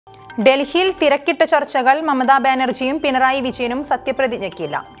ഡൽഹിയിൽ തിരക്കിട്ട ചർച്ചകൾ. മമതാ ബാനർജിയും പിണറായി വിജയനും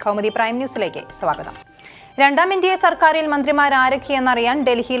സത്യപ്രതിജ്ഞയ്ക്കില്ല. കൗമുദി പ്രൈം ന്യൂസിലേക്ക് സ്വാഗതം. രണ്ടാം ഇന്ത്യ സർക്കാരിൽ മന്ത്രിമാർ ആരൊക്കെയെന്നറിയാൻ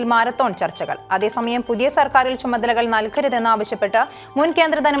ഡൽഹിയിൽ മാരത്തോൺ ചർച്ചകൾ. അതേസമയം പുതിയ സർക്കാരിൽ ചുമതലകൾ നൽകരുതെന്നാവശ്യപ്പെട്ട് മുൻ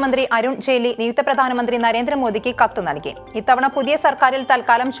കേന്ദ്ര ധനമന്ത്രി അരുൺ ജെയ്റ്റ്ലി നിയുക്ത പ്രധാനമന്ത്രി നരേന്ദ്രമോദിക്ക് കത്ത് നൽകി. ഇത്തവണ പുതിയ സർക്കാരിൽ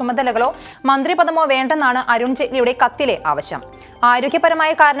തൽക്കാലം ചുമതലകളോ മന്ത്രിപദമോ വേണ്ടെന്നാണ് അരുൺ ജെയ്റ്റ്ലിയുടെ കത്തിലെ ആവശ്യം.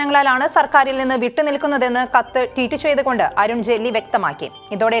 ആരോഗ്യപരമായ കാരണങ്ങളാലാണ് സർക്കാരിൽ നിന്ന് വിട്ടുനിൽക്കുന്നതെന്ന് കത്ത് ട്വീറ്റ് ചെയ്തുകൊണ്ട് അരുൺ ജെയ്റ്റ്ലി വ്യക്തമാക്കി.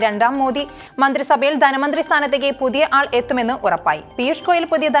 ഇതോടെ രണ്ടാം മോദി മന്ത്രിസഭയിൽ ധനമന്ത്രി സ്ഥാനത്തേക്ക് പുതിയ ആൾ എത്തുമെന്ന് ഉറപ്പായി. പീയൂഷ് ഗോയൽ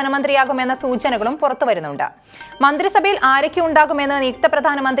പുതിയ ധനമന്ത്രിയാകുമെന്ന സൂചനകളും പുറത്തുവരുന്നുണ്ട്. മന്ത്രിസഭയിൽ ആരൊക്കെ ഉണ്ടാകുമെന്ന് നിയുക്ത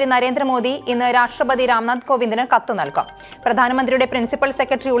പ്രധാനമന്ത്രി നരേന്ദ്രമോദി ഇന്ന് രാഷ്ട്രപതി രാംനാഥ് കോവിന്ദിന് കത്ത് നൽകും. പ്രധാനമന്ത്രിയുടെ പ്രിൻസിപ്പൽ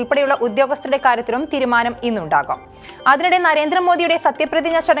സെക്രട്ടറി ഉൾപ്പെടെയുള്ള ഉദ്യോഗസ്ഥരുടെ കാര്യത്തിലും തീരുമാനം ഇന്നുണ്ടാകും. അതിനിടെ നരേന്ദ്രമോദിയുടെ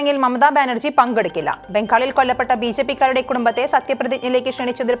സത്യപ്രതിജ്ഞ ചടങ്ങിൽ മമതാ ബാനർജി പങ്കെടുക്കില്ല. ബംഗാളിൽ കൊല്ലപ്പെട്ട ബിജെപിക്കാരുടെ കുടുംബത്തെ സത്യപ്രതിജ്ഞയിലേക്ക്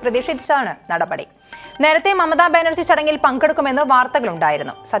ക്ഷണിച്ചതിൽ പ്രതിഷേധിച്ചാണ് നടപടി. നേരത്തെ മമതാ ബാനർജി ചടങ്ങിൽ പങ്കെടുക്കുമെന്ന്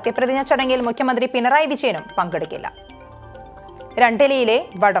വാർത്തകളുണ്ടായിരുന്നു. സത്യപ്രതിജ്ഞ ചടങ്ങിൽ മുഖ്യമന്ത്രി പിണറായി വിജയനും പങ്കെടുക്കില്ല. രണ്ടിലയിലെ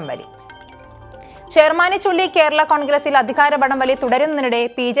വടംവലി. ചെയർമാനെ ചൊല്ലി കേരള കോൺഗ്രസിൽ അധികാര വടംവലി തുടരുന്നതിനിടെ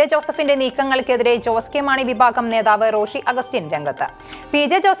PJ ജോസഫിന്റെ നീക്കങ്ങൾക്കെതിരെ ജോസ് കെ മാണി വിഭാഗം നേതാവ് റോഷി അഗസ്റ്റിൻ രംഗത്ത്.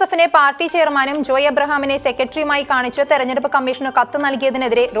 PJ ജോസഫിനെ പാർട്ടി ചെയർമാനും ജോയ് എബ്രഹാമിനെ സെക്രട്ടറിയുമായി കാണിച്ച് തെരഞ്ഞെടുപ്പ് കമ്മീഷന് കത്ത്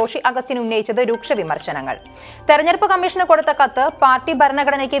നൽകിയതിനെതിരെ റോഷി അഗസ്റ്റിൻ ഉന്നയിച്ചത് രൂക്ഷ വിമർശനങ്ങൾ. തെരഞ്ഞെടുപ്പ് കമ്മീഷന് കൊടുത്ത കത്ത് പാർട്ടി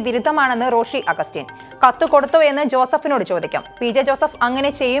ഭരണഘടനയ്ക്ക് വിരുദ്ധമാണെന്ന് റോഷി അഗസ്റ്റിൻ. കത്ത് കൊടുത്തോ എന്ന് ജോസഫിനോട് ചോദിക്കും. PJ ജോസഫ്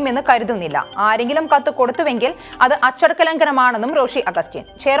അങ്ങനെ ചെയ്യുമെന്ന് കരുതുന്നില്ല. ആരെങ്കിലും കത്ത് കൊടുത്തുവെങ്കിൽ അത് അച്ചടക്ക ലംഘനമാണെന്നും റോഷി അഗസ്റ്റിൻ.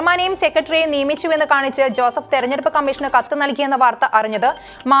 ചെയർമാനെയും സെക്രട്ടറിയെയും നിയമിച്ചുവെന്ന് കാണിച്ച് ജോസഫ് തെരഞ്ഞെടുപ്പ് കമ്മീഷന് കത്ത് നൽകിയെന്ന വാർത്ത അറിഞ്ഞത്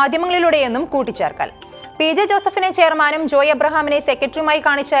മാധ്യമങ്ങളിലൂടെയെന്നും കൂട്ടിച്ചേർക്കൽ. PJ ജോസഫിനെ ചെയർമാനും ജോയ് എബ്രഹാമിനെ സെക്രട്ടറിയുമായി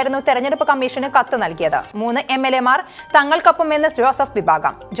കാണിച്ചായിരുന്നു തെരഞ്ഞെടുപ്പ് കമ്മീഷന് കത്ത് നൽകിയത്. 3 MLA മാർ തങ്ങൾക്കൊപ്പമെന്ന് ജോസഫ്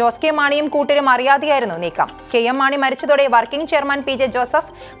വിഭാഗം. ജോസ് കെ മാണിയും കൂട്ടരും അറിയാതെയായിരുന്നു നീക്കം. KM Mani മരിച്ചതോടെ working chairman PJ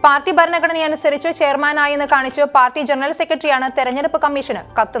Joseph party ഭരണഘടനയനുസരിച്ച് ചെയർമാനായെന്ന് കാണിച്ച് പാർട്ടി ജനറൽ സെക്രട്ടറിയാണ് തെരഞ്ഞെടുപ്പ് കമ്മീഷന്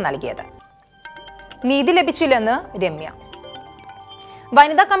കത്ത് നൽകിയത്. നീതി ലഭിച്ചില്ലെന്ന് രമ്യ.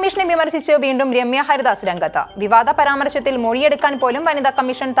 വനിതാ കമ്മീഷനെ വിമർശിച്ച് വീണ്ടും രമ്യ ഹരിദാസ് രംഗത്ത്. വിവാദ പരാമർശത്തിൽ മൊഴിയെടുക്കാൻ പോലും വനിതാ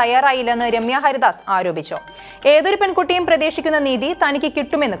കമ്മീഷൻ തയ്യാറായില്ലെന്ന് രമ്യ ഹരിദാസ് ആരോപിച്ചു. ഏതൊരു പെൺകുട്ടിയും പ്രതീക്ഷിക്കുന്ന നീതി തനിക്ക്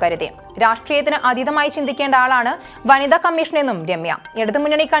കിട്ടുമെന്ന് കരുതി. രാഷ്ട്രീയത്തിന് അതീതമായി ചിന്തിക്കേണ്ട ആളാണ് വനിതാ കമ്മീഷനെന്നും രമ്യ.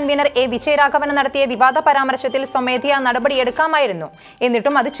 ഇടതുമുന്നണി കൺവീനർ A. വിജയരാഘവൻ നടത്തിയ വിവാദ പരാമർശത്തിൽ സ്വമേധയാ നടപടിയെടുക്കാമായിരുന്നു.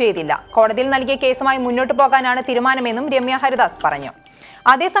 എന്നിട്ടും അത് ചെയ്തില്ല. കോടതിയിൽ നൽകിയ കേസുമായി മുന്നോട്ടു പോകാനാണ് തീരുമാനമെന്നും രമ്യ ഹരിദാസ് പറഞ്ഞു.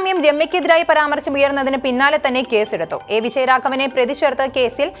 അതേസമയം രമ്യക്കെതിരായി പരാമർശം ഉയർന്നതിന് പിന്നാലെ തന്നെ കേസെടുത്തു. A. വിജയരാഘവനെ പ്രതി ചേർത്ത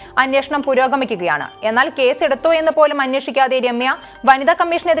കേസിൽ അന്വേഷണം പുരോഗമിക്കുകയാണ്. എന്നാൽ കേസെടുത്തോ എന്ന് പോലും അന്വേഷിക്കാതെ രമ്യ വനിതാ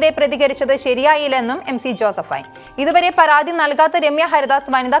കമ്മീഷനെതിരെ പ്രതികരിച്ചത് ശരിയായില്ലെന്നും MC ജോസഫൈൻ. ഇതുവരെ പരാതി നൽകാത്ത രമ്യ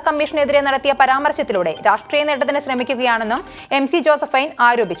ഹരിദാസ് വനിതാ കമ്മീഷനെതിരെ നടത്തിയ പരാമർശത്തിലൂടെ രാഷ്ട്രീയ നേട്ടത്തിന് ശ്രമിക്കുകയാണെന്നും MC ജോസഫൈൻ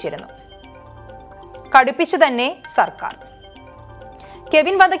ആരോപിച്ചിരുന്നു. കടുപ്പിച്ചു തന്നെ സർക്കാർ.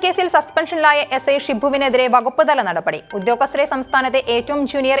 കെവിൻ വധക്കേസിൽ സസ്പെൻഷനിലായ SI ഷിബുവിനെതിരെ വകുപ്പ് തല നടപടി. ഉദ്യോഗസ്ഥരെ സംസ്ഥാനത്തെ ഏറ്റവും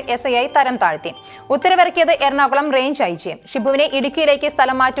ജൂനിയർ SI ആയി തരം താഴ്ത്തി. ഉത്തരവിറക്കിയത് എറണാകുളം റേഞ്ച് IG. ഷിബുവിനെ ഇടുക്കിയിലേക്ക്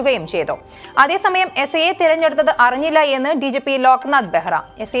സ്ഥലം മാറ്റുകയും ചെയ്തു. അതേസമയം SIയെ തിരഞ്ഞെടുത്തത് അറിഞ്ഞില്ല എന്ന് DGP ലോക്നാഥ് ബെഹ്റ.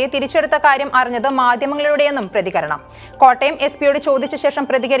 SIയെ തിരിച്ചെടുത്ത കാര്യം അറിഞ്ഞത് മാധ്യമങ്ങളിലൂടെയെന്നും പ്രതികരണം. കോട്ടയം SP യോട് ചോദിച്ച ശേഷം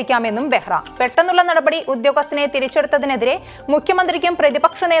പ്രതികരിക്കാമെന്നും ബെഹ്റ. പെട്ടെന്നുള്ള നടപടി. ഉദ്യോഗസ്ഥനെ തിരിച്ചെടുത്തതിനെതിരെ മുഖ്യമന്ത്രിക്കും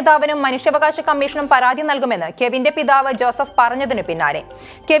പ്രതിപക്ഷ നേതാവിനും മനുഷ്യാവകാശ കമ്മീഷനും പരാതി നൽകുമെന്ന് കെവിന്റെ പിതാവ് ജോസഫ് പറഞ്ഞതിനു പിന്നാലെ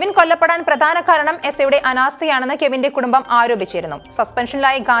കെവിൻ കൊല്ലപ്പെടാൻ പ്രധാന കാരണം SIയുടെ അനാസ്ഥയാണെന്ന് കെവിന്റെ കുടുംബം ആരോപിച്ചിരുന്നു.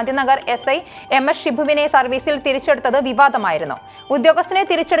 സസ്പെൻഷനിലായ ഗാന്ധിനഗർ SI MS ഷിബുവിനെ സർവീസിൽ തിരിച്ചെടുത്തത് വിവാദമായിരുന്നു. ഉദ്യോഗസ്ഥനെ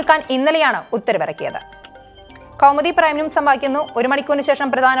തിരിച്ചെടുക്കാൻ ഇന്നലെയാണ് ഉത്തരവിറക്കിയത്. കൗമുദി പ്രൈം ന്യൂസ് സമാപിക്കുന്നു. 1 മണിക്കൂറിന് ശേഷം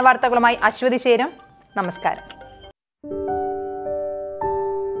പ്രധാന വാർത്തകളുമായി അശ്വതി ചേരും. നമസ്കാരം.